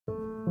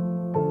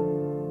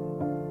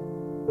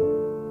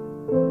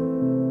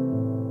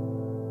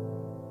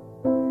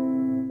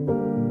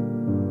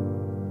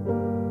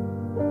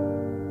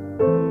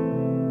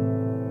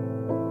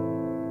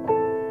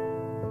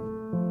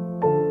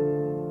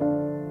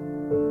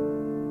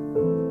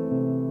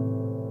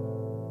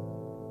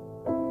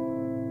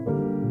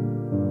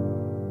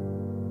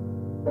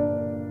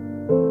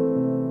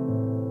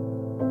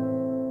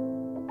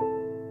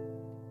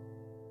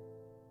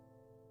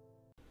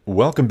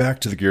Welcome back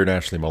to the Gear and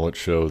Ashley Mullet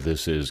Show.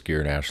 This is Gear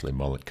and Ashley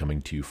Mullet coming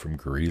to you from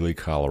Greeley,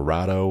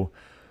 Colorado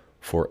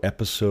for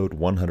episode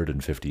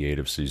 158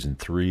 of season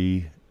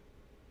 3,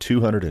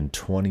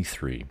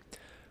 223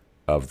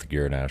 of the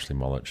Gear and Ashley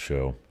Mullet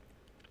Show.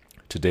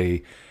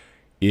 Today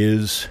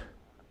is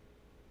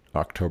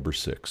October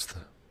 6th,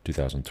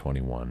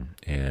 2021,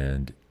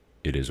 and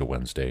it is a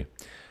Wednesday.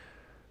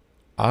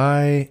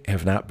 I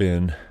have not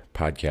been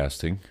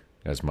podcasting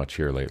as much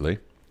here lately,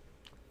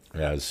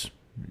 as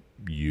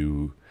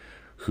you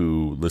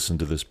who listen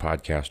to this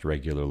podcast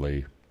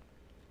regularly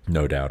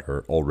no doubt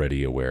are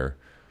already aware.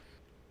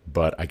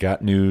 But I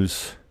got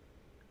news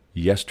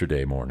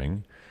yesterday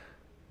morning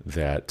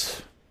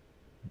that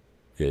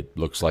it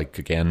looks like,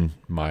 again,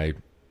 my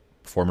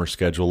former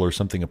schedule or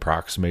something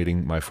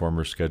approximating my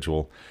former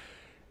schedule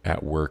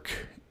at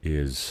work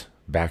is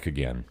back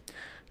again.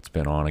 It's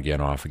been on again,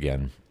 off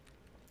again.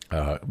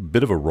 A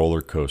bit of a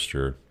roller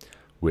coaster,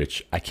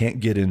 which I can't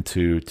get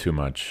into too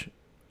much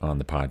on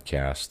the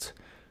podcast.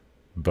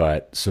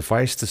 But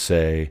suffice to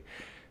say,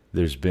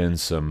 there's been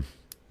some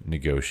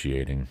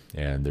negotiating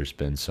and there's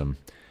been some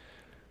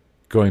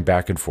going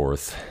back and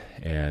forth,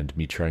 and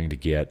me trying to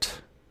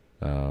get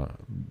the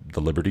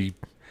liberty,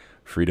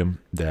 freedom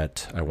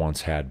that I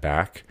once had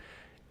back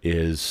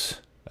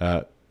is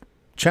a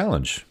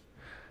challenge.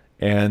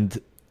 And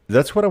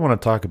that's what I want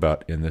to talk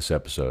about in this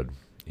episode,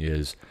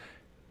 is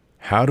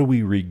how do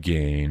we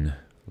regain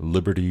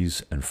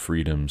liberties and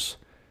freedoms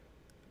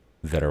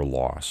that are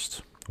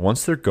lost?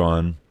 Once they're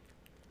gone,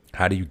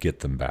 how do you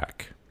get them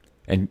back?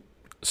 And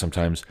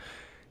sometimes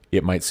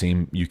it might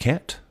seem you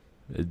can't.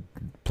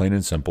 Plain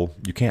and simple,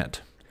 you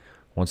can't.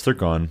 Once they're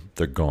gone,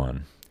 they're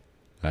gone.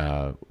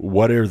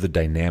 What are the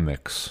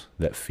dynamics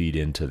that feed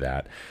into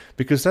that?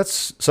 Because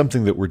that's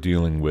something that we're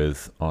dealing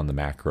with on the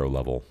macro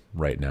level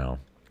right now.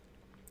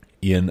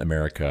 In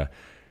America,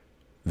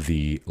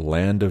 the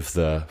land of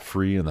the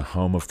free and the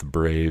home of the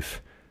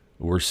brave,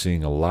 we're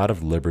seeing a lot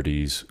of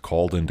liberties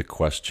called into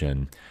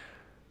question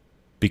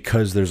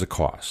because there's a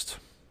cost.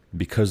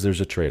 Because there's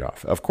a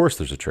trade-off. Of course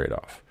there's a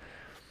trade-off.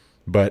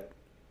 But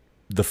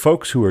the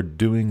folks who are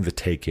doing the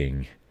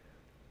taking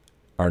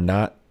are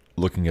not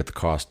looking at the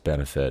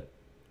cost-benefit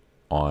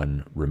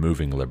on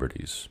removing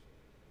liberties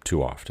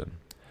too often.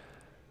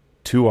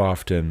 Too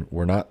often,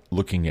 we're not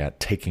looking at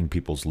taking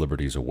people's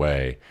liberties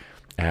away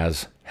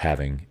as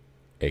having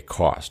a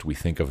cost. We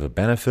think of the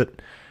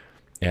benefit,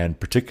 and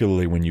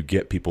particularly when you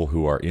get people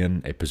who are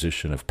in a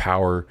position of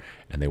power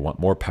and they want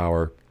more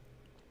power,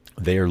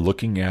 they are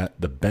looking at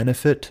the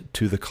benefit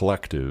to the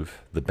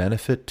collective, the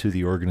benefit to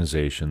the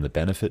organization, the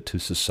benefit to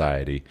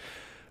society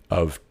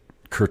of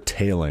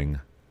curtailing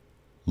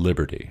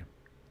liberty.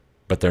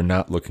 But they're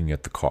not looking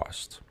at the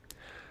cost.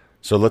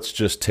 So let's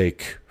just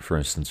take, for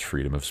instance,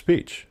 freedom of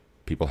speech.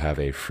 People have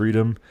a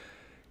freedom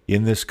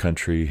in this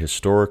country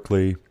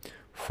historically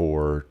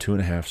for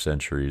 2.5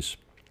 centuries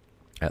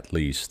at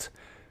least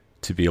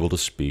to be able to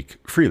speak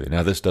freely.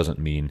 Now, this doesn't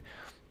mean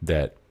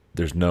that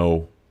there's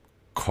no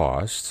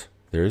cost.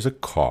 There is a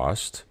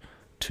cost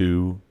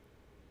to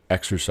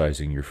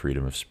exercising your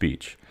freedom of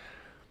speech.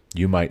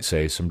 You might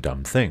say some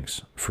dumb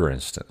things, for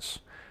instance.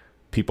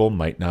 People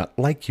might not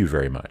like you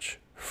very much,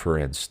 for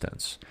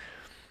instance.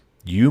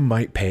 You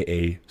might pay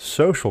a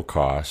social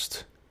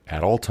cost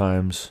at all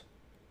times,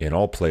 in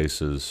all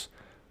places,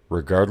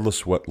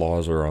 regardless what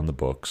laws are on the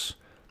books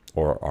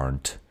or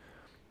aren't.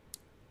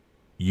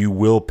 You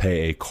will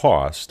pay a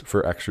cost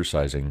for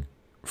exercising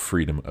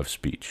freedom of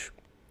speech.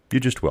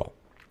 You just will.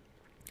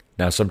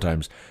 Now,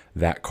 sometimes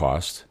that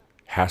cost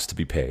has to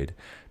be paid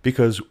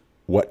because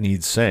what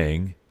needs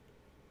saying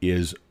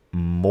is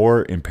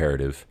more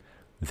imperative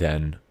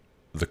than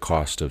the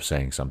cost of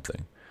saying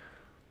something.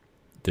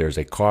 There's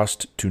a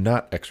cost to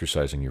not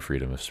exercising your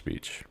freedom of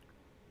speech,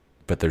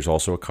 but there's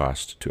also a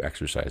cost to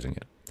exercising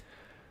it.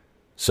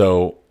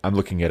 So I'm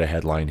looking at a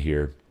headline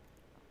here,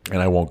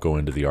 and I won't go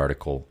into the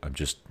article. I'm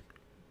just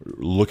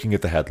looking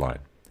at the headline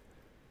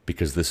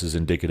because this is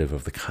indicative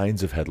of the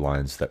kinds of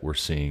headlines that we're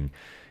seeing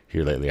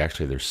here lately.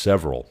 Actually, there's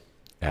several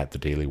at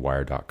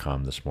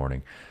thedailywire.com this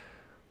morning.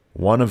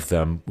 One of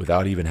them,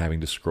 without even having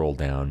to scroll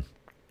down,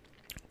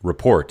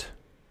 report,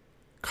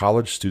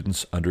 college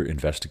students under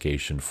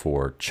investigation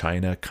for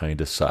China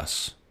kinda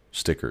sus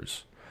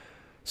stickers.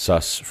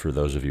 Sus, for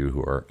those of you who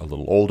are a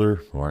little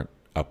older, who aren't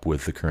up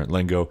with the current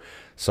lingo,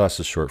 sus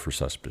is short for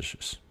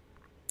suspicious.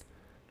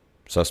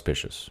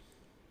 Suspicious,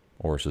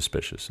 or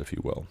suspicious, if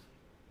you will,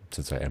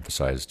 since I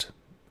emphasized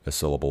a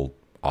syllable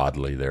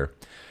oddly there.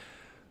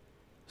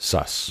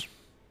 Sus.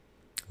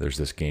 There's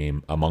this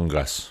game, Among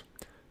Us,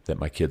 that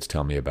my kids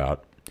tell me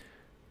about.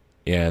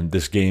 And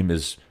this game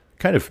is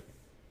kind of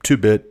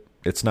 2-bit.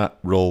 It's not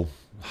real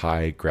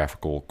high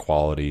graphical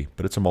quality,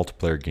 but it's a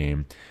multiplayer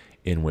game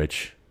in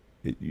which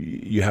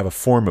you have a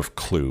form of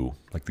Clue,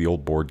 like the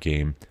old board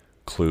game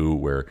Clue,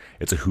 where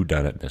it's a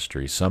whodunit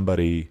mystery.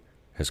 Somebody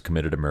has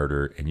committed a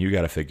murder, and you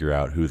got to figure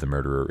out who the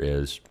murderer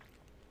is,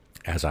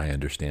 as I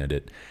understand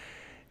it.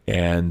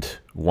 And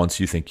once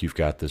you think you've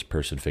got this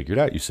person figured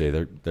out, you say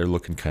they're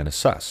looking kind of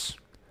sus.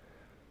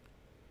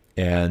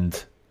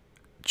 And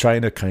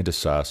China kind of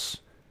sus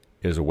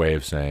is a way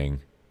of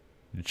saying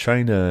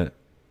China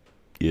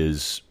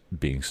is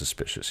being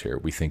suspicious here.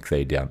 We think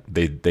they done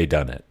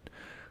it.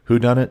 Who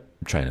done it?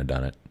 China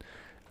done it.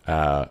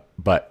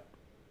 But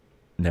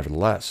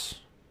nevertheless,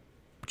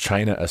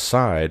 China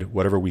aside,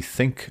 whatever we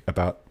think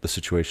about the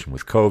situation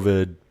with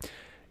COVID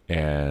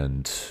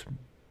and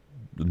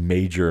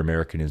major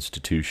American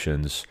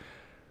institutions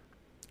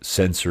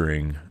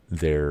censoring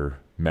their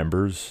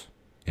members,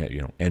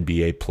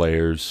 NBA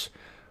players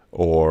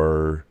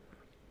or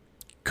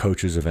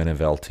coaches of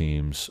NFL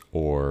teams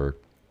or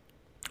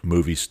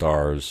movie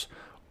stars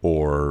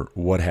or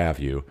what have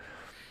you,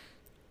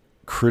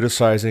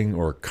 criticizing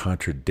or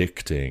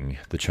contradicting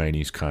the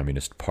Chinese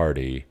Communist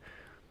Party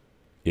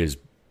is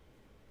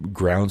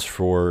grounds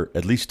for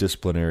at least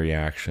disciplinary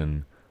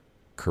action,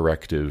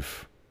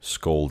 corrective,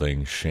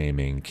 scolding,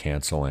 shaming,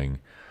 canceling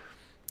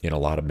in a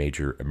lot of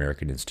major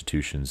American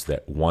institutions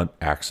that want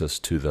access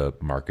to the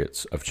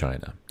markets of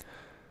China.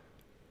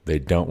 They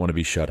don't want to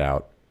be shut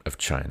out of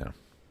China.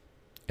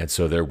 And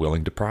so they're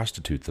willing to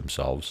prostitute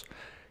themselves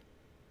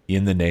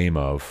in the name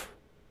of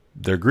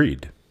their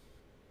greed.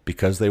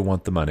 Because they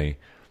want the money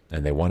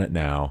and they want it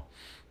now,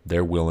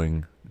 they're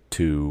willing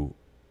to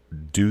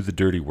do the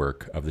dirty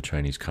work of the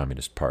Chinese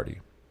Communist Party.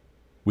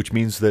 Which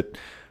means that,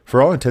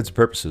 for all intents and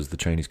purposes, the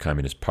Chinese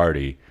Communist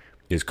Party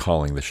is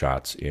calling the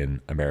shots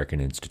in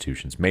American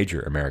institutions,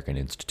 major American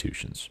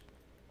institutions.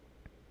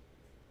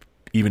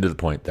 Even to the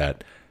point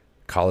that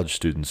college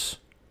students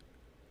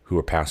who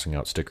are passing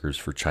out stickers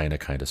for China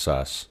kind of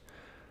sus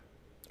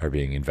are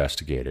being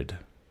investigated,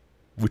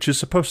 which is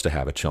supposed to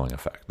have a chilling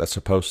effect. That's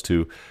supposed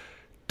to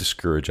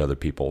discourage other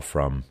people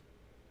from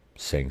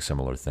saying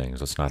similar things.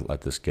 Let's not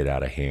let this get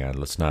out of hand.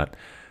 Let's not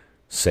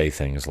say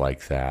things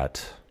like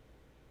that.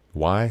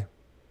 Why?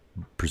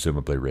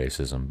 Presumably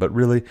racism. But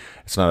really,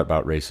 it's not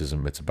about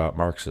racism. It's about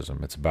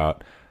Marxism. It's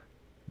about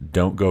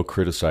don't go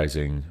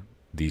criticizing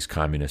these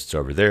communists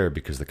over there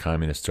because the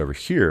communists over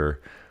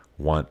here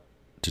want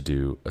to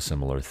do a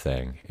similar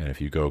thing. And if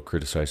you go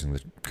criticizing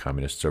the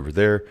communists over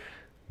there,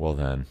 well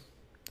then,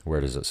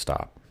 where does it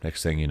stop?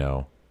 Next thing you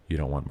know, you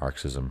don't want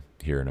Marxism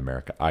here in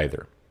America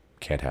either.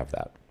 Can't have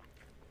that.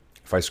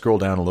 If I scroll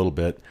down a little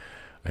bit,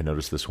 I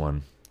noticed this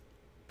one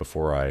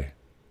before I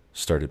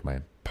started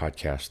my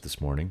podcast this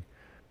morning.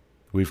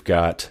 We've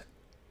got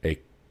a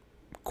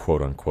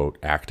quote-unquote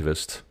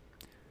activist,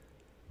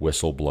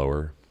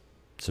 whistleblower,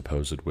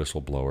 supposed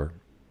whistleblower,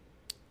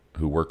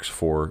 who works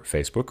for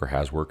Facebook or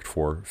has worked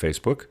for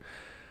Facebook,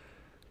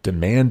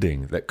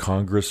 demanding that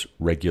Congress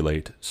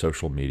regulate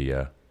social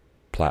media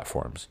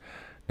platforms.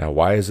 Now,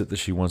 why is it that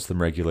she wants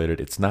them regulated?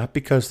 It's not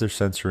because they're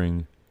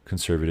censoring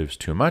conservatives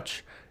too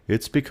much.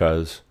 It's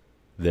because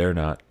they're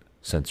not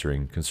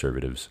censoring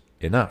conservatives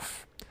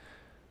enough.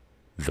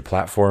 The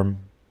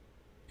platform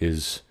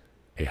is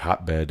a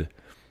hotbed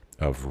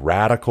of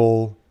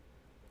radical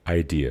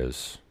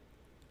ideas,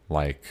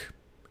 like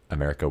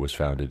America was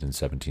founded in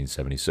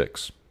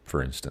 1776,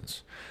 for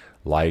instance,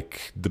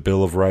 like the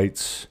Bill of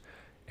Rights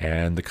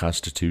and the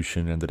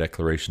Constitution and the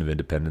Declaration of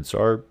Independence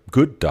are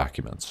good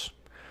documents.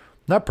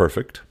 Not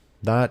perfect,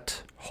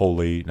 not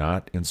holy,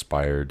 not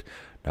inspired,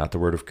 not the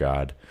Word of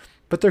God,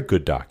 but they're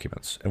good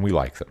documents, and we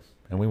like them,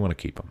 and we want to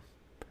keep them.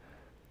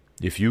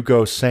 If you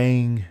go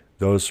saying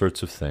those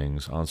sorts of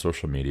things on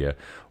social media,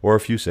 or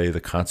if you say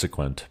the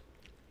consequent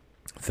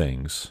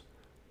things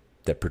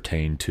that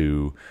pertain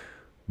to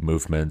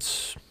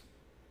movements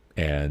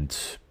and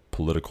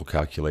political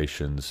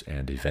calculations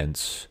and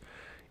events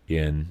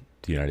in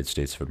the United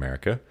States of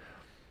America,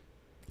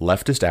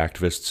 leftist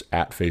activists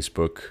at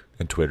Facebook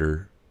and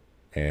Twitter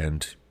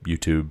and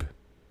YouTube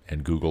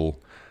and Google,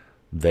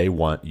 they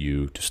want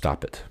you to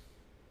stop it.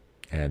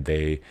 And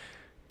they,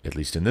 at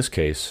least in this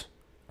case,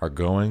 are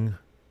going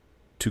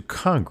to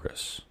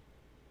Congress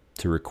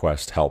to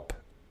request help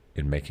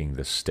in making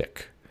this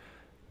stick,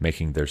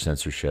 making their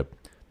censorship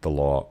the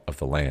law of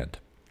the land.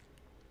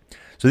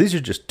 So these are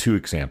just two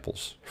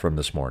examples from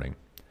this morning.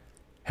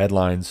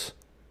 Headlines.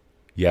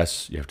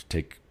 Yes, you have to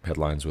take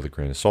headlines with a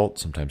grain of salt.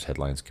 Sometimes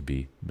headlines can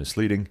be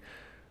misleading.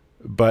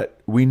 But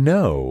we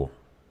know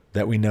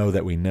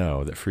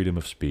that freedom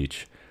of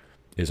speech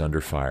is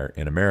under fire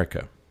in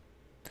America.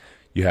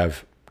 You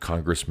have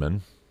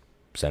congressmen,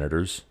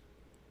 senators,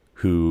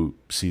 who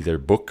see their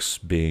books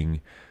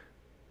being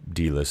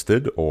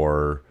delisted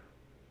or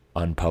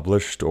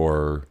unpublished,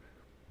 or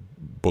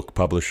book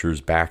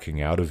publishers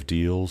backing out of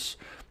deals.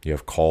 You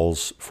have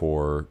calls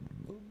for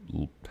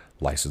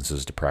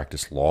licenses to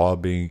practice law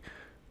being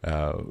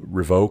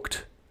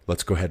revoked.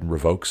 Let's go ahead and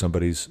revoke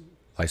somebody's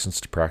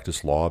license to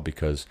practice law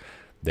because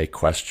they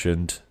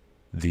questioned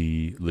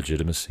the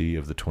legitimacy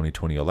of the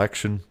 2020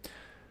 election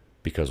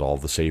because all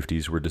the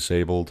safeties were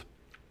disabled.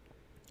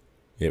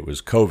 It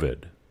was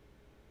COVID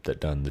that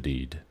done the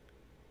deed.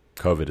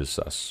 COVID is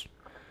sus.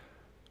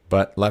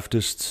 But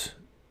leftists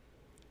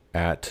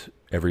at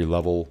every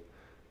level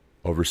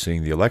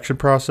overseeing the election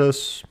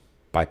process,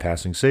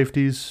 bypassing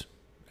safeties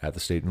at the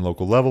state and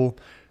local level,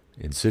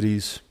 in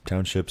cities,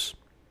 townships,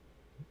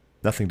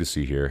 nothing to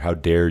see here. How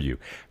dare you?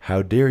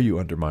 How dare you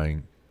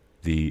undermine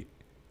the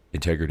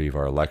integrity of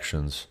our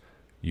elections,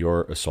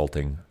 you're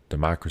assaulting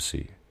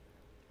democracy.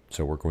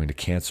 So we're going to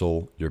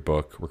cancel your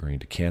book. We're going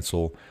to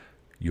cancel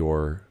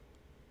your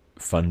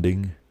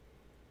funding,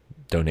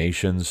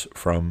 donations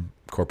from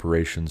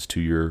corporations to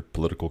your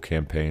political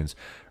campaigns.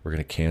 We're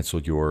going to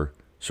cancel your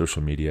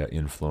social media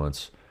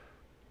influence.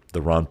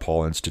 The Ron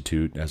Paul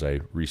Institute, as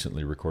I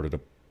recently recorded a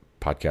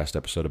podcast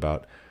episode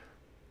about,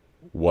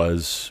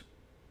 was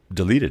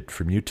deleted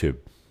from YouTube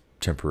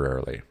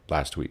temporarily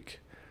last week.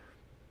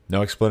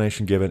 No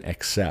explanation given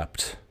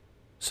except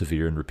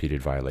severe and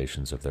repeated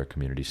violations of their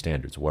community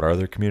standards. What are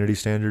their community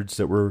standards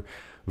that were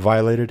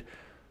violated?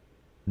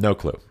 No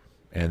clue.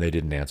 And they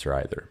didn't answer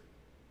either.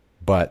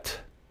 But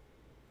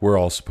we're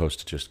all supposed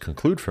to just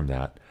conclude from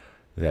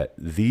that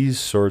these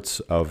sorts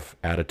of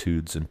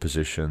attitudes and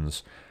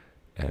positions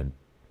and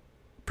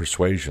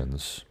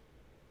persuasions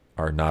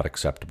are not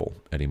acceptable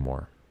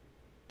anymore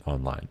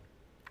online.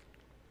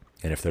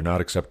 And if they're not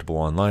acceptable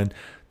online,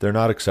 they're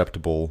not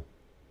acceptable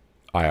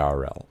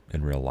IRL,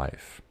 in real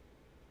life.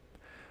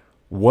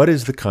 What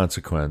is the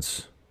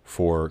consequence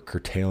for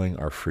curtailing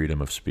our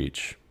freedom of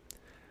speech?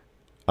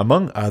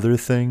 Among other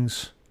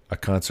things, a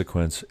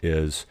consequence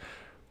is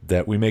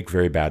that we make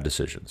very bad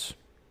decisions.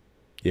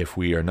 If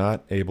we are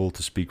not able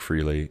to speak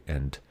freely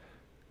and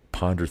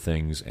ponder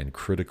things and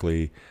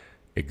critically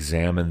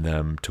examine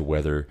them to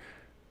whether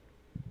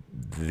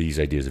these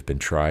ideas have been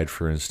tried,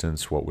 for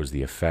instance, what was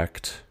the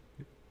effect?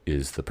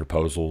 Is the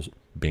proposal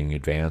being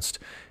advanced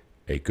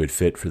a good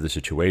fit for the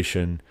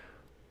situation?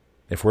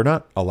 If we're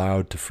not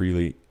allowed to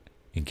freely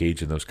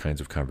engage in those kinds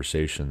of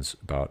conversations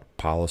about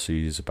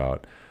policies,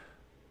 about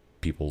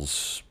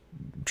people's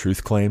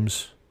truth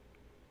claims,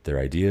 their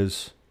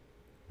ideas,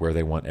 where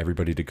they want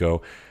everybody to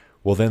go,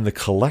 well, then the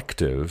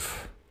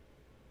collective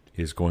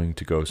is going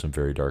to go some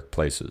very dark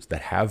places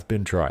that have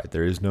been tried.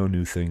 There is no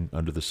new thing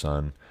under the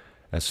sun,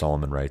 as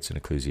Solomon writes in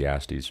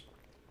Ecclesiastes.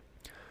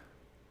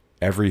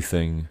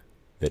 Everything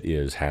that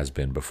is has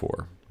been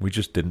before. We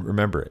just didn't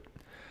remember it.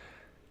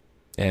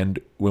 And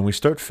when we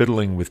start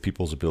fiddling with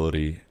people's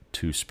ability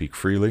to speak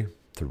freely,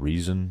 to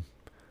reason,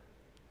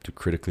 to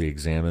critically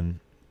examine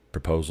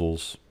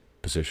proposals,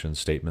 positions,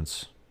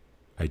 statements,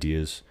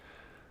 ideas,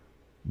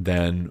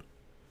 then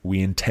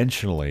we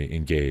intentionally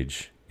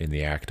engage in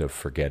the act of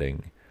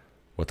forgetting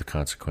what the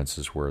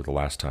consequences were the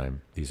last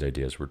time these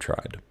ideas were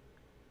tried.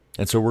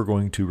 And so we're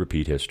going to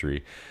repeat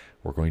history.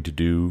 We're going to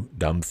do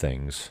dumb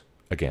things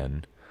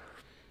again.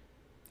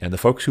 And the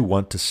folks who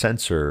want to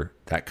censor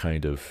that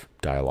kind of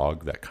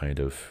dialogue, that kind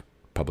of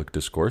public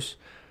discourse,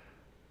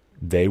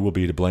 they will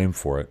be to blame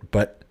for it.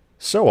 But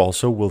so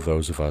also will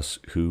those of us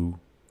who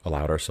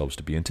allowed ourselves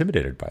to be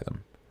intimidated by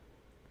them.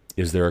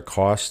 Is there a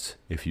cost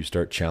if you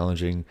start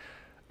challenging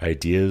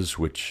ideas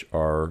which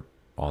are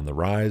on the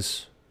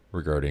rise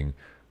regarding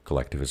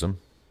collectivism,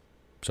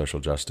 social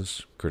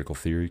justice, critical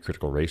theory,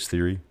 critical race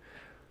theory?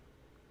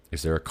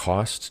 Is there a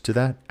cost to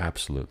that?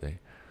 Absolutely.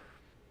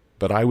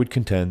 But I would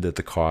contend that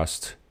the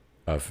cost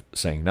of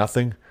saying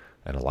nothing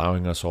and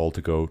allowing us all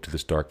to go to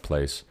this dark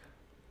place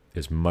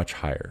is much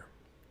higher.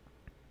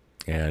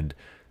 And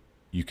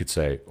you could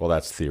say, well,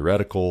 that's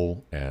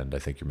theoretical, and I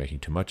think you're making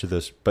too much of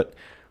this. But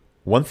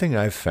one thing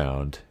I've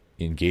found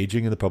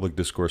engaging in the public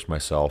discourse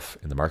myself,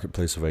 in the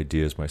marketplace of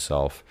ideas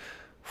myself,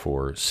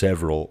 for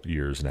several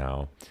years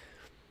now,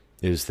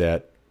 is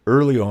that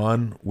early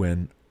on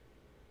when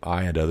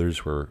I and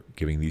others were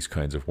giving these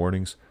kinds of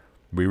warnings,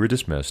 we were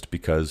dismissed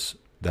because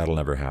that'll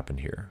never happen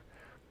here.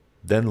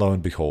 Then, lo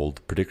and behold,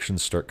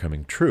 predictions start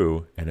coming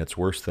true, and it's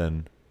worse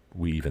than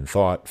we even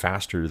thought,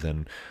 faster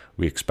than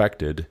we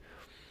expected.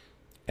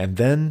 And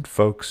then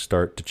folks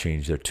start to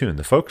change their tune.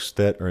 The folks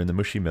that are in the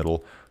mushy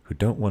middle, who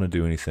don't want to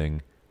do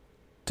anything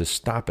to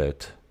stop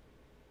it,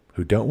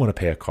 who don't want to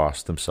pay a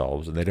cost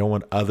themselves, and they don't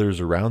want others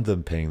around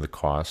them paying the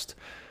cost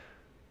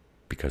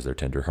because they're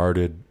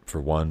tender-hearted,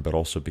 for one, but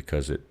also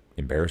because it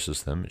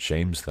embarrasses them, it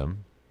shames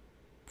them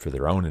for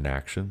their own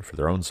inaction, for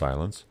their own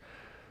silence.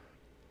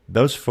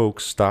 Those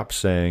folks stop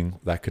saying,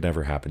 that could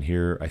never happen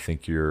here, I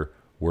think you're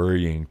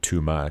worrying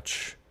too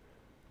much,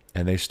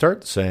 and they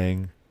start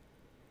saying,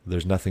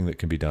 there's nothing that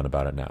can be done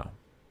about it now.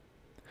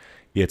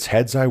 It's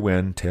heads I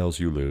win, tails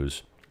you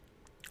lose.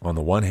 On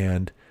the one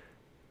hand,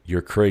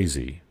 you're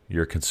crazy,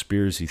 you're a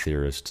conspiracy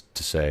theorist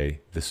to say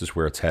this is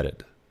where it's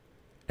headed.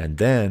 And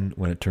then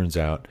when it turns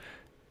out,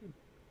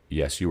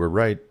 yes, you were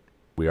right,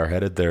 we are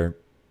headed there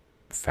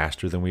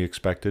faster than we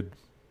expected,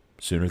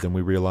 sooner than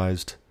we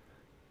realized,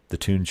 the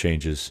tune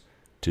changes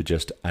to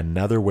just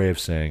another way of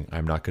saying,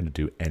 I'm not going to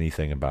do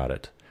anything about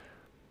it.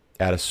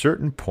 At a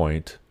certain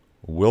point,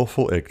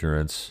 willful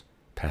ignorance,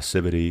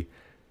 passivity,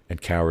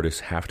 and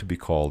cowardice have to be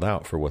called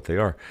out for what they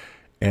are.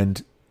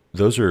 And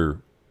those are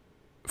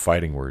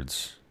fighting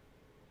words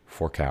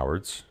for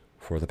cowards,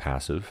 for the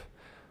passive,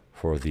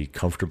 for the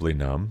comfortably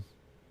numb.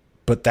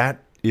 But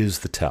that is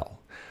the tell.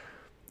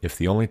 If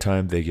the only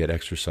time they get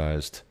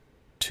exercised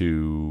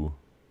to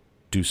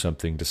do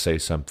something, to say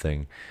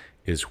something,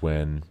 is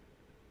when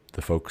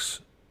the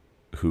folks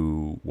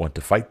who want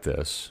to fight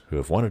this, who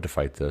have wanted to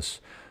fight this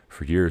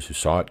for years, who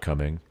saw it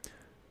coming,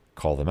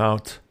 call them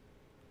out,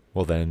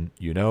 well, then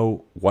you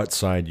know what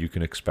side you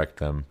can expect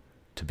them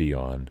to be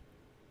on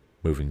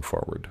moving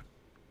forward,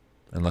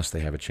 unless they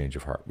have a change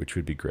of heart, which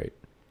would be great.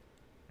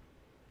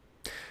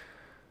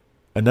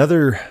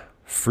 Another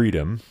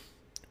freedom,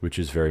 which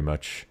is very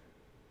much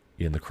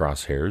in the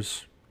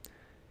crosshairs,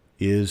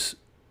 is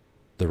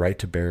the right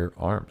to bear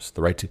arms,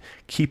 the right to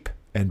keep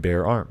and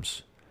bear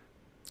arms.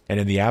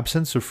 And in the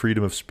absence of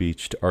freedom of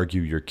speech to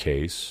argue your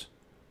case,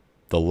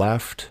 the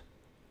left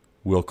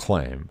will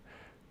claim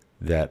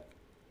that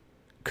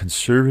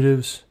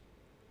conservatives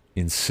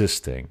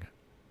insisting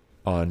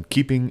on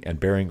keeping and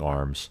bearing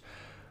arms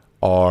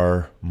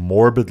are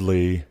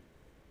morbidly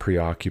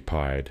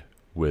preoccupied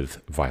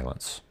with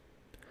violence.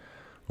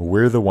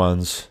 We're the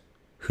ones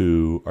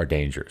who are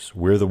dangerous.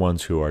 We're the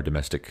ones who are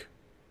domestic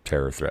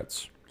terror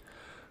threats.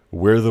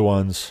 We're the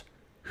ones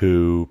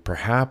who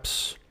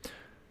perhaps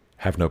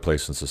have no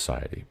place in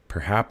society,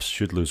 perhaps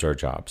should lose our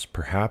jobs,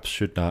 perhaps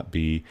should not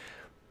be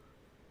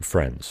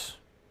friends,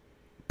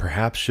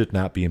 perhaps should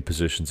not be in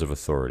positions of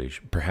authority,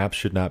 perhaps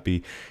should not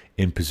be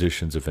in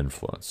positions of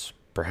influence,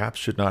 perhaps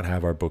should not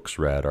have our books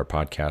read, our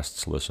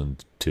podcasts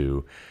listened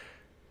to,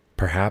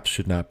 perhaps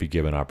should not be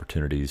given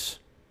opportunities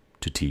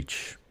to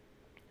teach,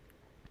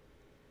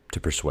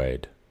 to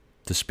persuade,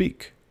 to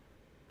speak.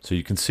 So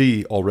you can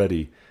see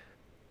already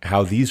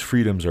how these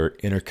freedoms are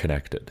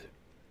interconnected.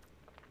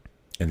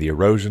 And the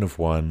erosion of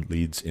one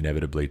leads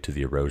inevitably to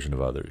the erosion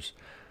of others.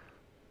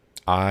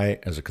 I,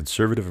 as a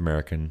conservative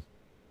American,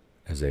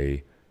 as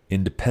a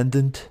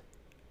independent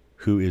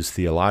who is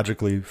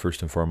theologically,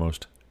 first and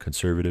foremost,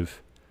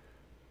 conservative,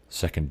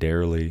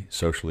 secondarily,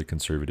 socially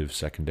conservative,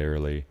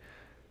 secondarily,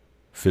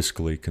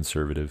 fiscally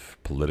conservative,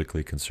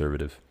 politically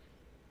conservative,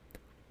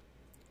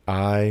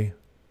 I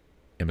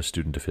am a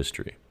student of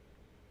history.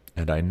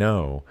 And I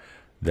know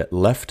that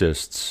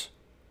leftists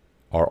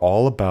are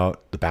all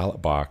about the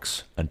ballot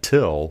box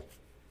until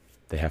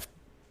they have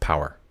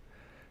power.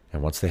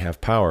 And once they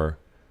have power,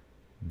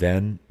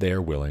 then they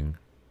are willing,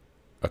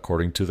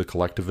 according to the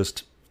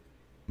collectivist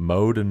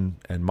mode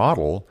and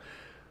model,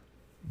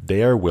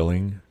 they are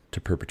willing to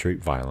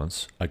perpetrate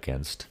violence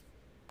against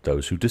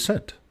those who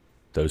dissent,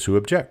 those who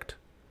object.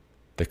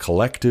 The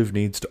collective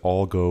needs to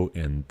all go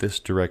in this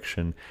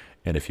direction.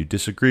 And if you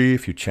disagree,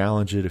 if you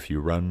challenge it, if you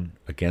run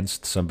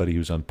against somebody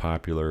who's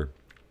unpopular,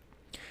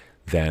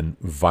 then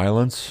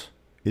violence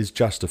is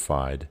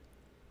justified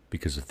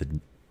because of the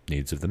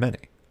needs of the many.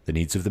 The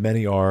needs of the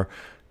many are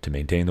to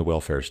maintain the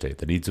welfare state.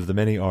 The needs of the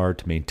many are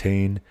to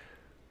maintain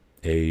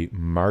a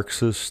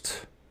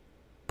Marxist,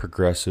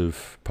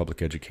 progressive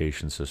public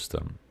education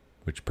system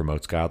which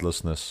promotes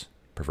godlessness,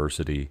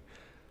 perversity,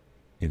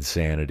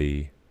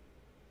 insanity.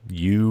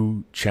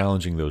 You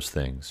challenging those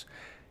things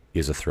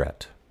is a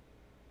threat.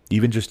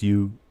 Even just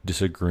you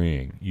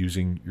disagreeing,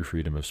 using your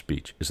freedom of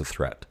speech is a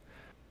threat.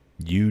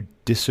 You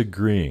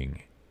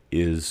disagreeing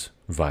is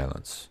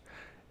violence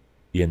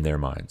in their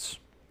minds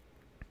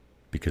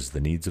because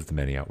the needs of the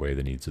many outweigh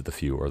the needs of the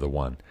few or the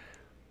one.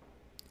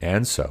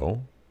 And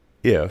so,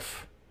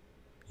 if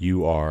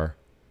you are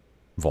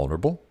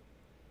vulnerable,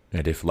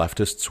 and if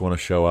leftists want to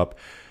show up,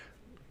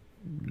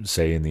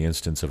 say in the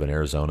instance of an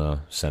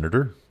Arizona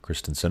senator,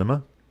 Kristen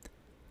Sinema,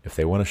 if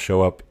they want to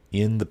show up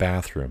in the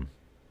bathroom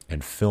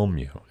and film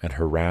you and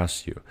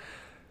harass you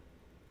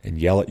and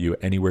yell at you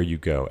anywhere you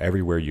go,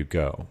 everywhere you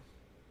go,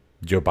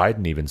 Joe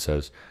Biden even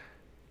says,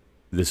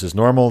 this is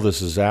normal,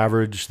 this is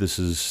average, this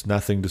is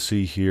nothing to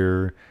see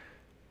here.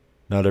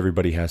 Not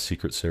everybody has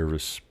Secret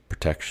Service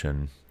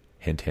protection.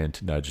 Hint,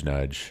 hint, nudge,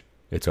 nudge.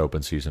 It's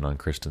open season on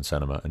Kristen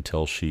Sinema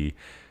until she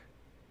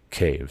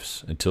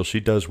caves, until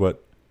she does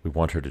what we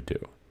want her to do.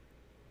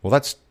 Well,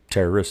 that's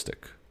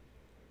terroristic.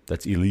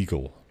 That's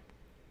illegal.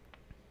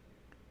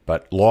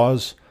 But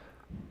laws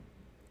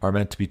are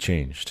meant to be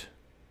changed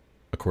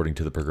according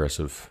to the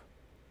progressive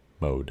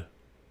mode.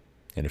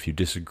 And if you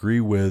disagree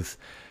with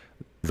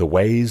the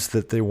ways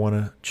that they want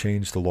to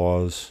change the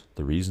laws,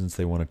 the reasons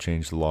they want to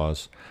change the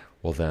laws,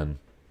 well then,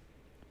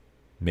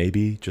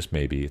 maybe, just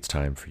maybe, it's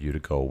time for you to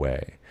go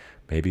away.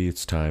 Maybe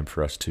it's time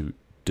for us to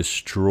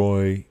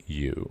destroy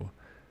you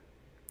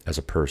as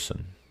a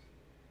person.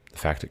 The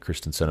fact that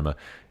Kristen Sinema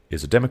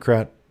is a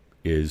Democrat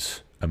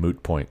is a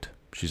moot point.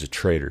 She's a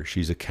traitor.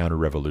 She's a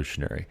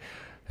counter-revolutionary.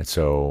 And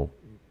so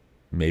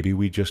maybe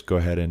we just go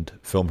ahead and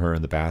film her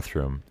in the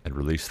bathroom and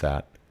release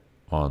that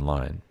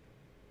online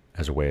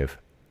as a way of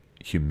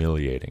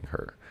humiliating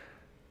her,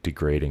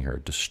 degrading her,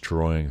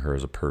 destroying her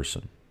as a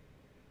person.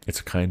 It's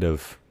a kind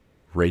of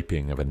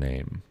raping of a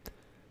name.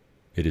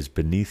 It is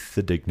beneath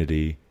the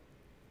dignity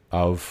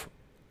of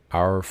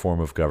our form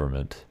of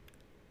government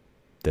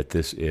that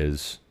this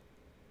is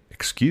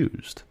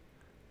excused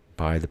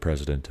by the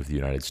President of the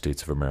United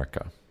States of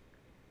America.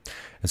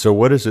 And so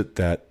what is it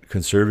that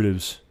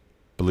conservatives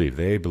believe?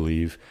 They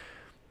believe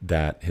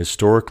that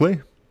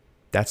historically,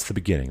 that's the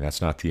beginning.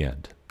 That's not the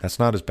end. That's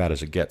not as bad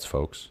as it gets,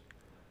 folks.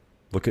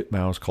 Look at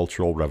Mao's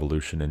Cultural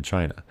Revolution in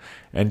China.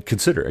 And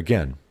consider,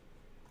 again,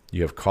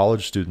 you have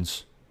college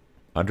students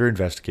under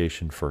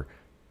investigation for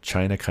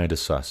China kind of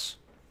sus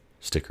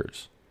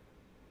stickers.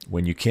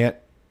 when you can't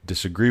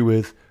disagree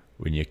with,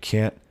 when you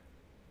can't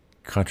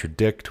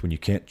contradict, when you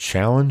can't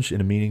challenge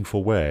in a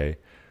meaningful way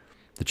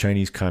the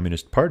Chinese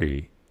Communist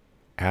Party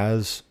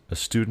as a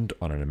student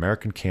on an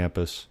American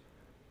campus,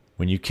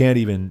 when you can't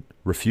even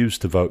refuse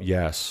to vote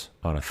yes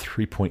on a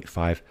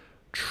 3.5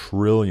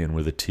 trillion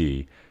with a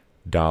T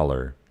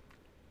dollar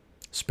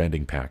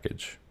spending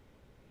package,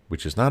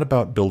 which is not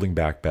about building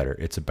back better.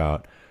 It's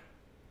about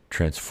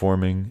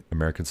transforming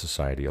American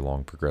society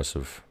along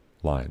progressive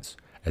lines,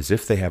 as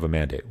if they have a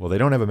mandate. Well, they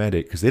don't have a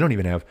mandate because they don't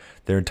even have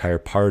their entire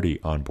party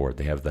on board.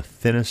 They have the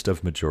thinnest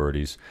of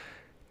majorities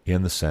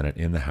in the Senate,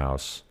 in the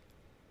House.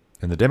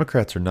 And the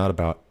Democrats are not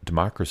about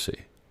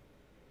democracy.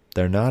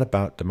 They're not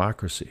about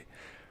democracy.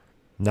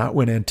 Not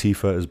when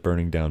Antifa is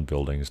burning down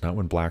buildings, not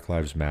when Black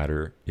Lives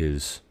Matter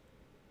is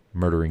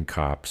murdering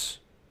cops,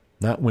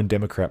 not when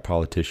Democrat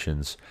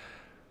politicians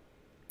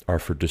are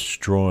for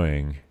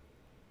destroying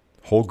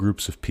whole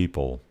groups of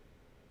people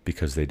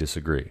because they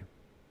disagree.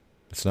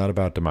 It's not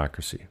about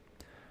democracy.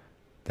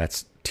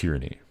 That's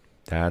tyranny.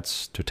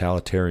 That's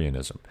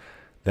totalitarianism.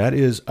 That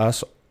is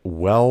us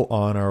well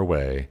on our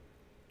way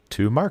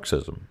to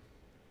Marxism.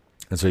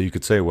 And so you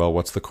could say, well,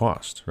 what's the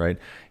cost, right?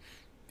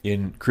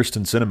 In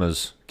Kristen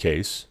Sinema's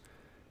case,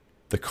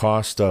 the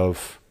cost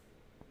of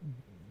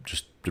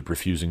just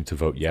refusing to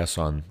vote yes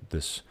on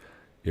this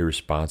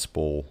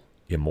irresponsible,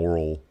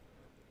 immoral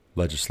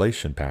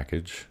legislation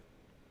package,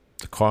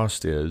 the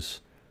cost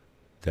is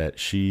that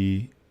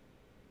she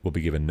will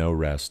be given no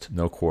rest,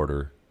 no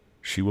quarter.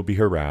 She will be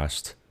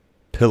harassed,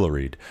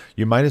 pilloried.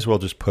 You might as well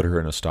just put her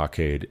in a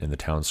stockade in the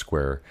town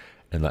square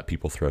and let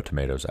people throw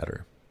tomatoes at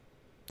her.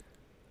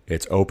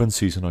 It's open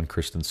season on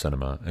Kristen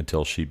Sinema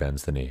until she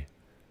bends the knee.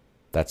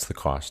 That's the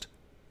cost.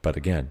 But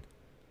again,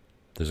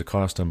 there's a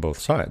cost on both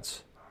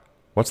sides.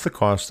 What's the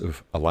cost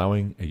of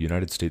allowing a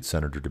United States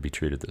senator to be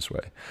treated this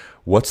way?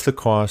 What's the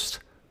cost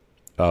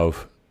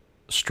of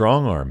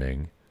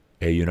strong-arming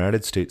a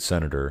United States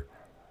senator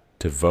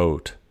to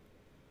vote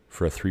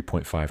for a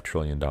 $3.5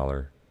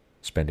 trillion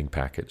spending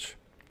package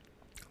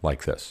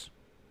like this?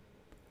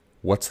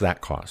 What's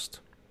that cost?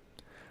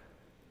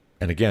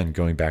 And again,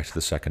 going back to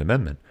the Second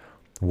Amendment,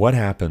 what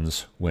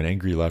happens when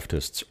angry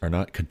leftists are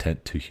not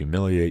content to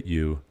humiliate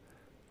you?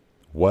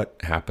 What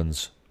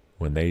happens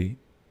when they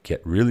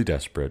get really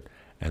desperate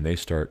and they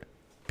start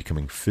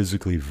becoming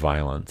physically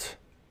violent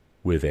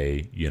with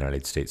a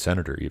United States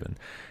senator even?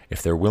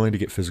 If they're willing to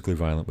get physically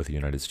violent with a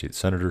United States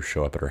senator,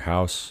 show up at her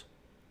house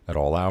at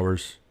all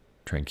hours,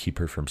 try and keep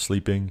her from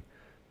sleeping,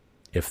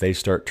 if they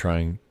start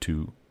trying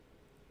to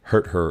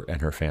hurt her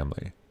and her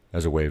family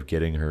as a way of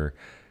getting her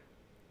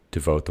to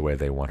vote the way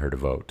they want her to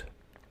vote,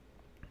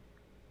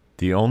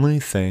 the only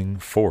thing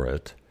for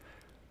it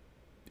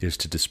is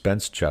to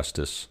dispense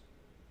justice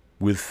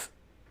with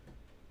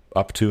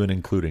up to and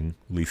including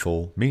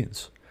lethal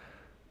means.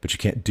 But you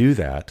can't do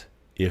that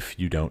if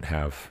you don't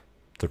have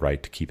the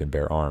right to keep and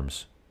bear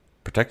arms,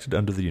 protected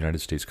under the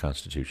United States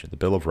Constitution, the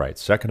Bill of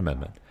Rights, Second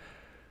Amendment.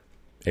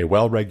 A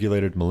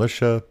well-regulated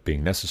militia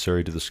being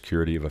necessary to the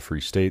security of a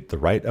free state, the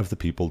right of the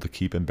people to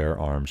keep and bear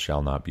arms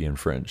shall not be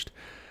infringed.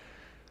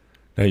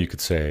 Now you could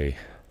say,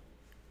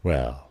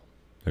 well,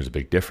 there's a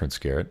big difference,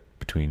 Garrett,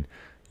 between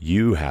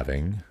you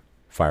having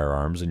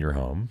firearms in your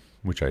home,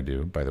 which I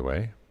do, by the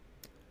way,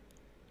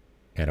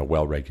 and a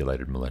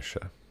well-regulated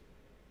militia.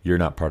 You're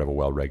not part of a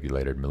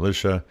well-regulated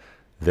militia,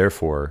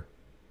 therefore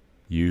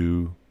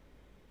you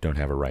don't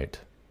have a right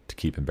to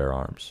keep and bear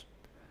arms.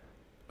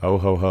 Oh,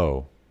 ho,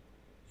 ho.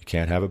 You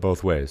can't have it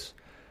both ways.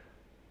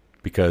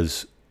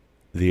 Because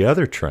the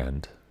other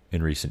trend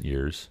in recent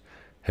years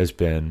has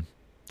been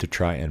to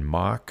try and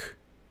mock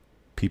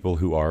people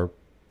who are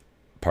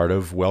part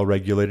of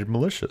well-regulated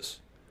militias.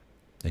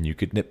 And you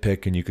could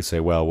nitpick and you could say,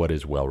 well, what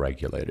is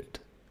well-regulated?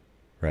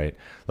 Right?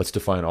 Let's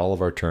define all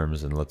of our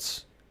terms and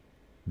let's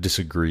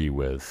disagree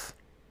with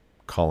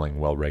calling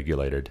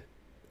well-regulated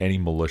any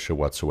militia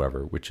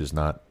whatsoever, which is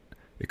not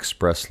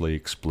expressly,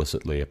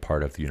 explicitly a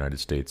part of the United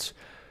States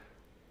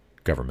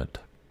government.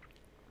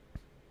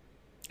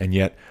 And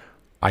yet,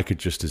 I could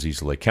just as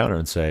easily counter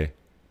and say,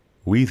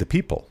 we, the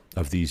people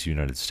of these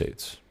United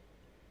States,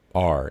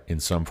 are, in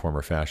some form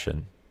or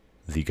fashion,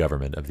 the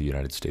government of the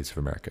United States of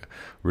America.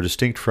 We're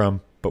distinct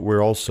from, but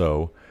we're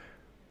also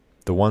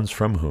the ones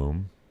from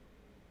whom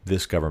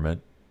this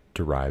government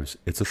derives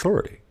its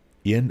authority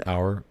in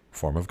our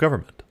form of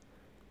government,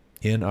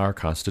 in our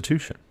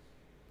Constitution.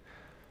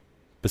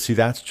 But see,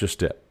 that's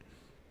just it.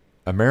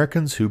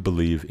 Americans who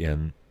believe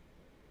in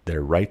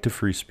their right to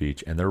free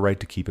speech and their right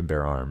to keep and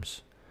bear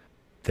arms,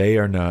 they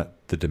are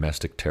not the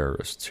domestic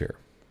terrorists here.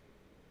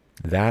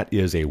 That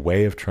is a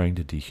way of trying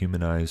to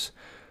dehumanize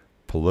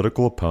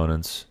political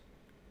opponents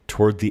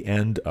toward the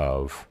end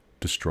of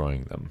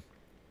destroying them.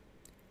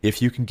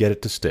 If you can get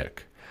it to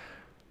stick,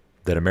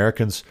 that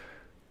Americans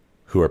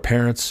who are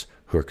parents,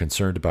 who are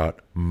concerned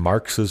about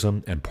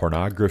Marxism and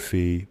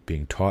pornography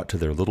being taught to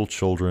their little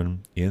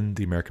children in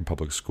the American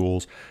public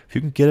schools, if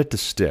you can get it to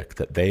stick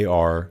that they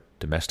are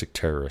domestic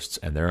terrorists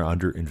and they're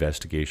under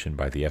investigation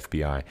by the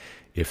FBI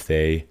if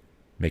they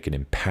make an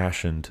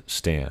impassioned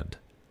stand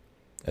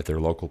at their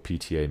local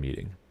PTA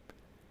meeting,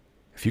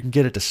 if you can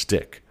get it to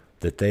stick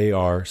that they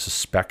are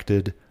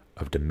suspected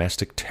of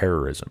domestic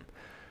terrorism,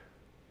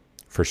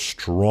 for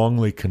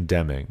strongly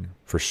condemning,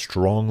 for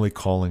strongly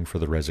calling for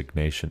the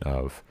resignation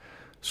of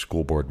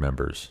school board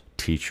members,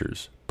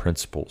 teachers,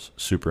 principals,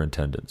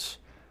 superintendents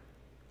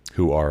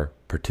who are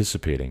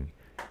participating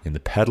in the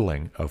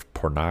peddling of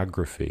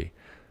pornography,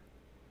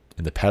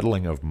 in the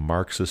peddling of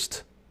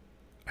Marxist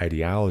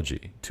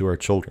ideology to our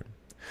children,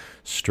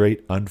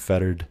 straight,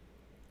 unfettered,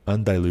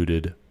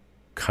 undiluted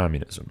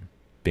communism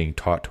being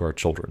taught to our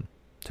children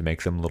to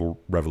make them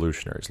little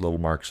revolutionaries, little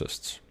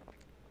Marxists.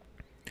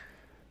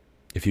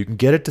 If you can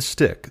get it to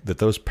stick that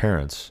those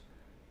parents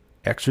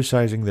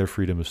exercising their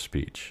freedom of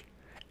speech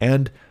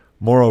and,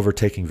 moreover,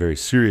 taking very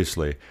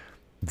seriously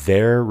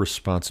their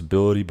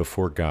responsibility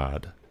before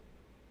God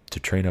to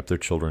train up their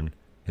children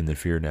in the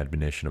fear and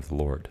admonition of the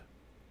Lord,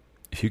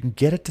 if you can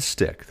get it to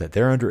stick that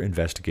they're under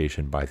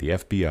investigation by the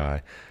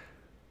FBI,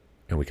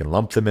 and we can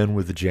lump them in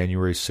with the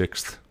January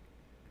 6th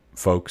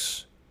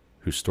folks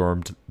who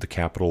stormed the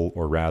Capitol,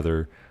 or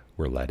rather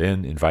were let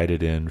in,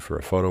 invited in for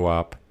a photo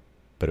op,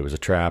 but it was a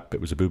trap,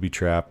 it was a booby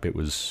trap, it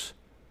was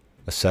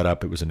a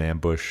setup, it was an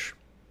ambush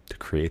to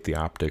create the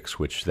optics,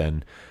 which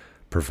then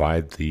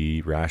provide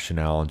the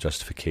rationale and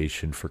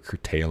justification for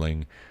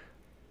curtailing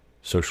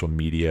social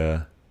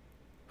media,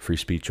 free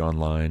speech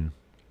online,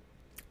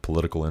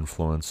 political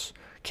influence,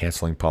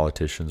 canceling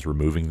politicians,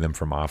 removing them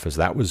from office.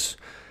 That was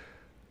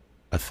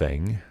a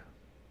thing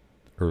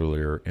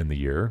earlier in the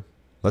year.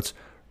 Let's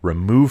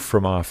remove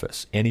from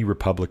office any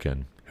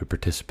Republican who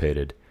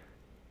participated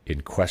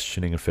in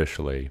questioning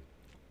officially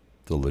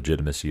the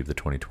legitimacy of the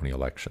 2020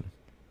 election.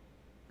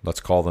 Let's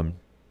call them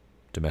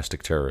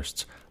domestic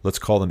terrorists. Let's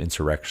call them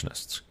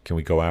insurrectionists. Can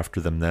we go after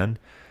them then?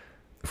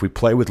 If we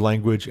play with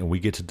language and we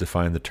get to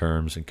define the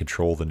terms and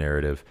control the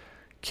narrative,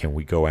 can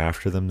we go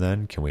after them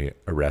then? Can we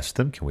arrest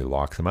them? Can we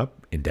lock them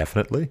up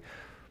indefinitely?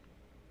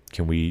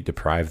 Can we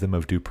deprive them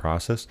of due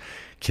process?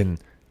 Can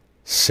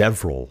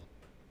several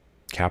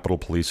Capitol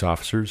police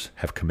officers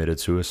have committed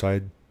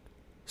suicide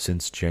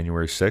since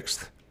January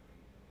 6th?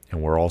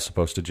 And we're all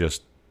supposed to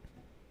just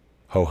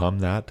ho-hum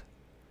that?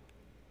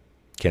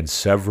 Can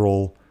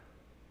several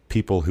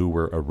people who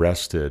were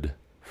arrested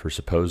for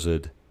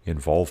supposed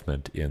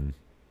involvement in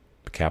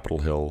the Capitol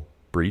Hill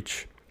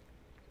breach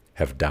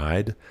have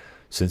died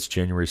since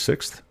January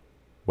 6th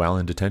while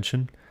in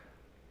detention?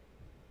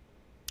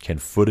 Can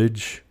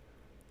footage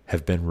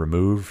have been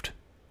removed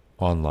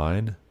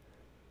online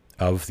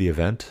of the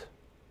event?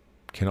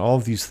 Can all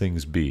of these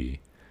things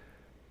be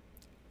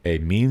a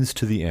means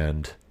to the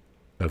end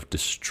of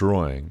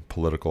destroying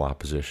political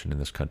opposition in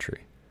this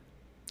country?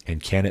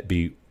 And can it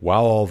be,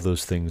 while all of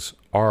those things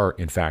are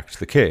in fact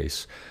the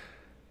case,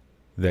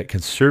 that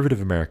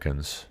conservative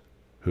Americans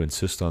who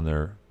insist on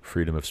their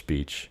freedom of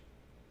speech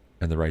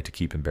and the right to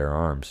keep and bear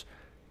arms,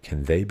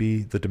 can they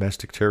be the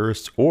domestic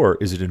terrorists? Or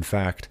is it in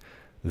fact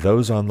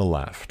those on the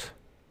left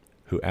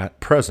who at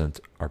present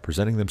are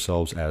presenting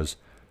themselves as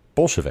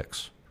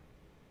Bolsheviks,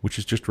 which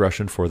is just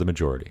Russian for the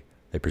majority?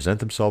 They present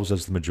themselves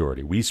as the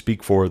majority. We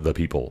speak for the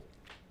people.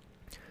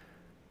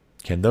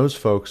 Can those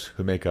folks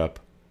who make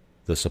up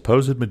the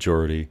supposed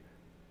majority,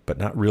 but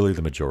not really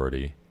the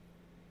majority,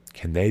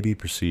 can they be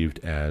perceived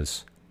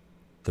as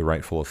the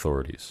rightful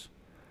authorities?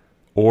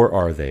 Or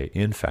are they,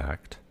 in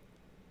fact,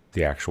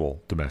 the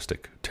actual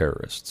domestic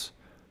terrorists?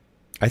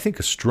 I think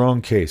a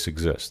strong case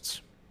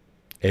exists,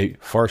 a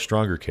far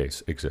stronger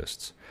case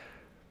exists,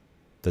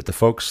 that the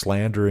folks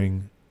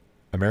slandering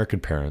American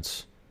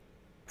parents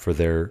for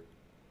their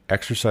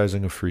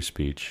exercising of free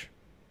speech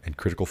and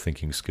critical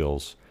thinking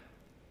skills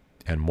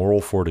and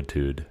moral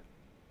fortitude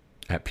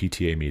at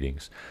PTA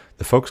meetings,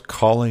 the folks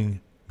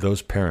calling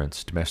those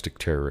parents domestic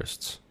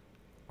terrorists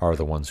are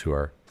the ones who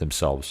are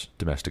themselves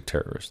domestic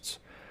terrorists.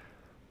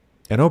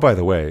 And oh, by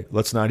the way,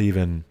 let's not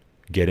even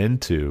get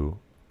into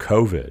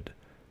COVID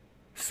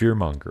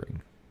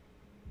fear-mongering.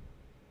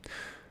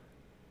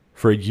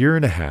 For a year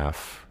and a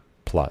half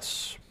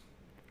plus,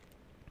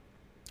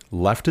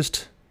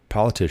 leftist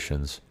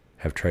politicians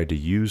have tried to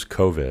use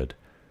COVID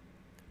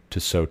to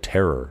sow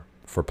terror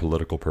for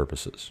political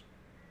purposes.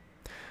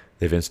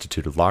 They've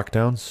instituted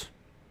lockdowns,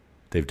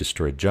 they've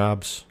destroyed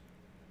jobs,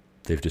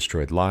 they've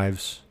destroyed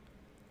lives.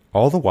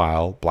 All the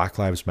while, Black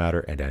Lives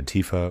Matter and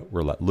Antifa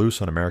were let loose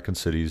on American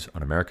cities,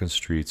 on American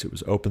streets. It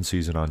was open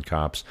season on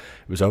cops.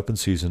 It was open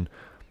season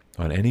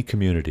on any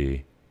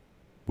community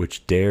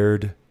which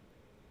dared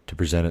to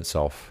present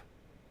itself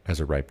as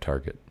a ripe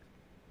target.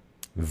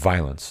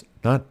 Violence,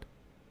 not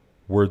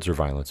words or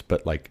violence,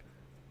 but like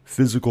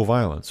physical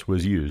violence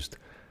was used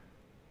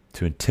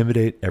to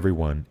intimidate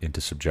everyone into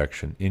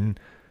subjection in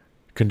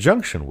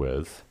conjunction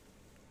with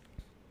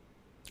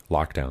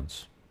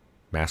lockdowns,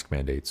 mask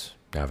mandates,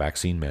 now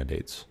vaccine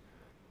mandates,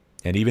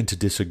 and even to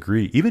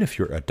disagree, even if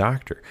you're a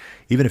doctor,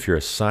 even if you're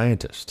a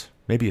scientist,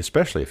 maybe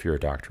especially if you're a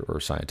doctor or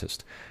a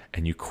scientist,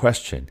 and you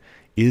question,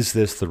 is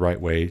this the right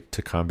way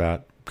to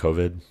combat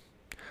COVID?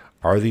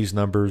 Are these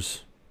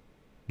numbers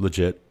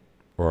legit,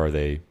 or are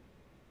they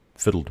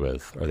fiddled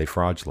with? Are they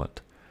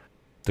fraudulent?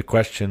 The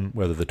question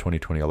whether the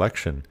 2020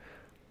 election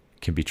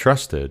can be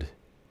trusted,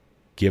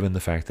 given the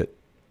fact that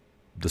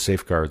the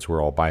safeguards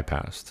were all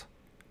bypassed,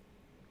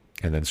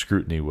 and then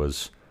scrutiny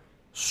was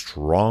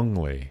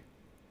strongly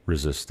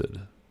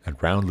resisted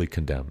and roundly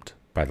condemned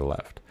by the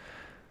left.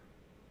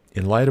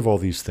 In light of all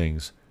these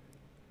things,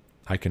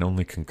 I can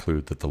only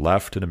conclude that the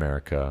left in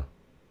America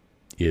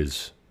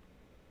is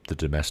the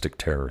domestic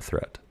terror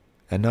threat.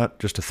 And not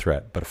just a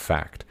threat, but a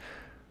fact.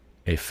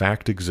 A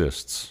fact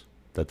exists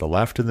that the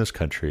left in this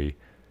country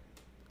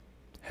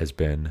has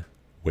been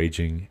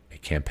waging a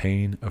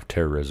campaign of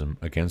terrorism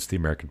against the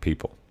American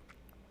people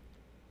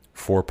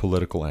for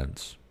political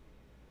ends.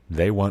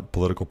 They want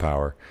political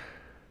power,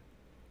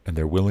 and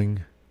they're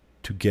willing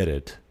to get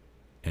it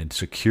and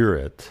secure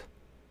it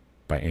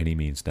by any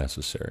means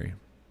necessary.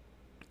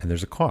 And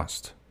there's a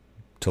cost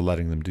to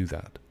letting them do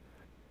that.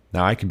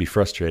 Now, I can be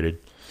frustrated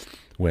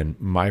when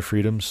my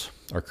freedoms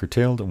are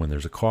curtailed and when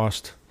there's a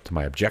cost to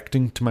my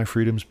objecting to my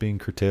freedoms being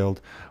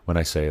curtailed, when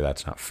I say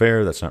that's not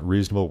fair, that's not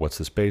reasonable, what's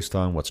this based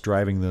on, what's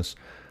driving this?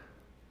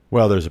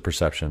 Well, there's a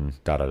perception,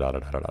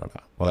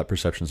 da-da-da-da-da-da-da. Well, that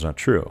perception's not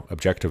true,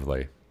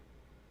 objectively,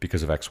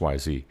 because of X, Y,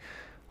 Z.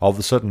 All of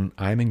a sudden,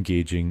 I'm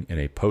engaging in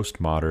a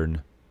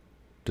postmodern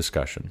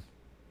discussion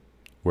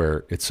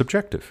where it's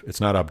subjective, it's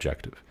not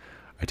objective.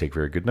 I take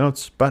very good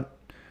notes, but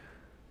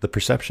the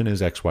perception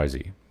is X, Y,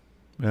 Z.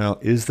 Well,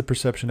 is the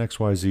perception X,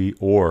 Y, Z,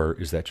 or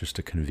is that just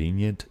a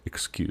convenient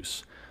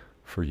excuse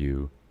for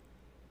you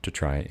to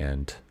try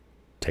and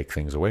take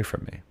things away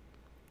from me?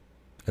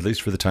 At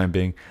least for the time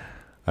being,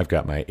 I've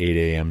got my 8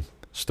 a.m.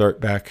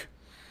 start back.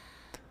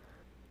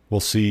 We'll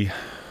see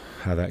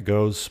how that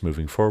goes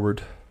moving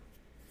forward.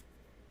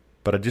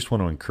 But I just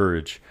want to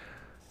encourage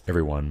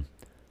everyone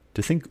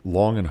to think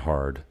long and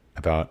hard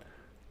about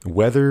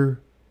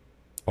whether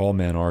all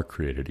men are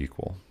created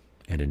equal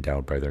and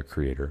endowed by their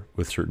Creator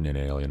with certain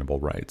inalienable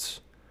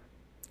rights.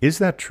 Is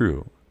that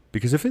true?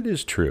 Because if it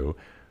is true,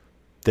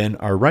 then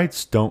our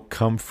rights don't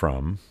come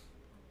from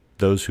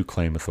those who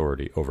claim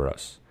authority over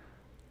us.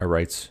 Our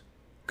rights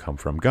come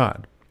from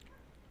God.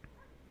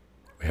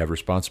 We have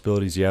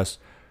responsibilities, yes,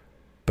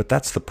 but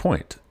that's the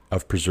point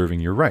of preserving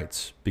your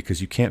rights,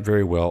 because you can't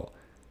very well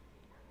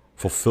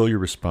fulfill your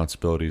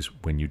responsibilities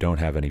when you don't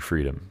have any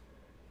freedom.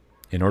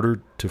 In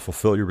order to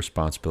fulfill your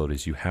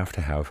responsibilities, you have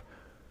to have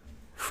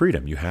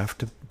freedom. You have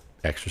to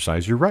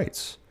exercise your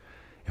rights.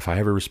 If I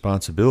have a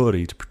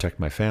responsibility to protect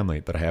my family,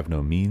 but I have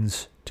no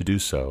means to do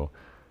so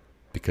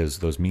because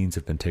those means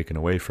have been taken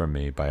away from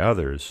me by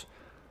others,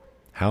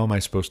 how am I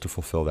supposed to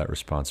fulfill that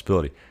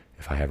responsibility?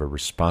 If I have a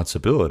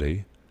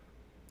responsibility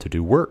to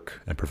do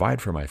work and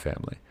provide for my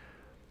family,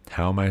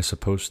 how am I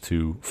supposed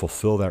to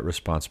fulfill that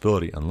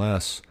responsibility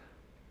unless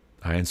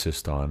I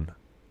insist on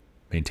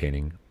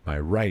maintaining my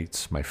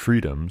rights, my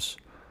freedoms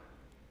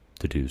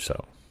to do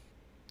so?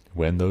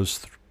 When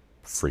those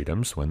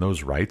freedoms, when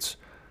those rights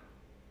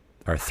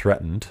are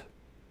threatened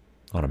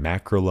on a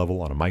macro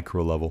level, on a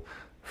micro level,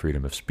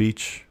 freedom of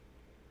speech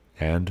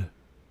and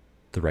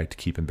the right to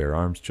keep and bear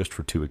arms, just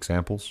for two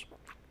examples,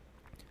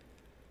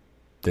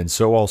 then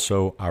so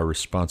also our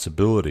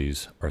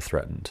responsibilities are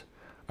threatened.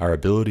 Our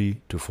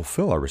ability to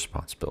fulfill our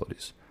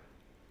responsibilities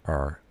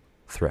are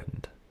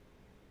threatened.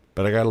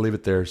 But I got to leave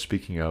it there.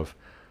 Speaking of,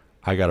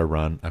 I got to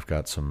run. I've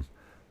got some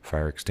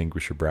fire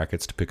extinguisher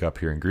brackets to pick up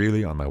here in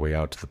Greeley on my way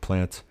out to the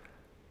plant.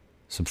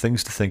 Some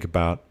things to think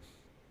about.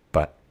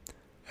 But,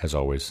 as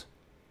always,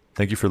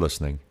 thank you for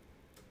listening.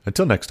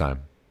 Until next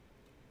time,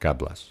 God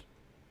bless.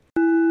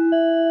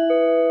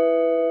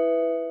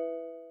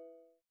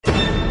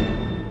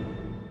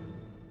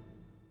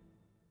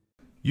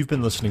 You've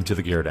been listening to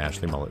The Garrett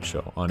Ashley Mullet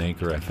Show on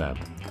Anchor FM.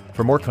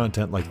 For more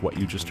content like what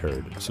you just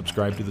heard,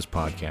 subscribe to this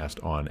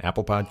podcast on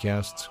Apple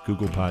Podcasts,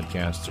 Google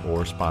Podcasts,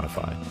 or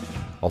Spotify.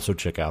 Also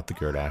check out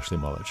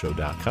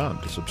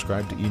thegarrettashleymulletshow.com to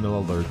subscribe to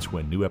email alerts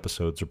when new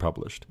episodes are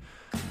published.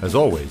 As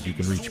always, you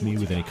can reach me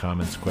with any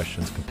comments,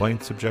 questions,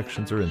 complaints,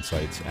 objections, or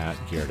insights at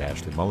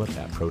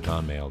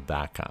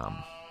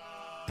garrettashleyMullet@protonmail.com.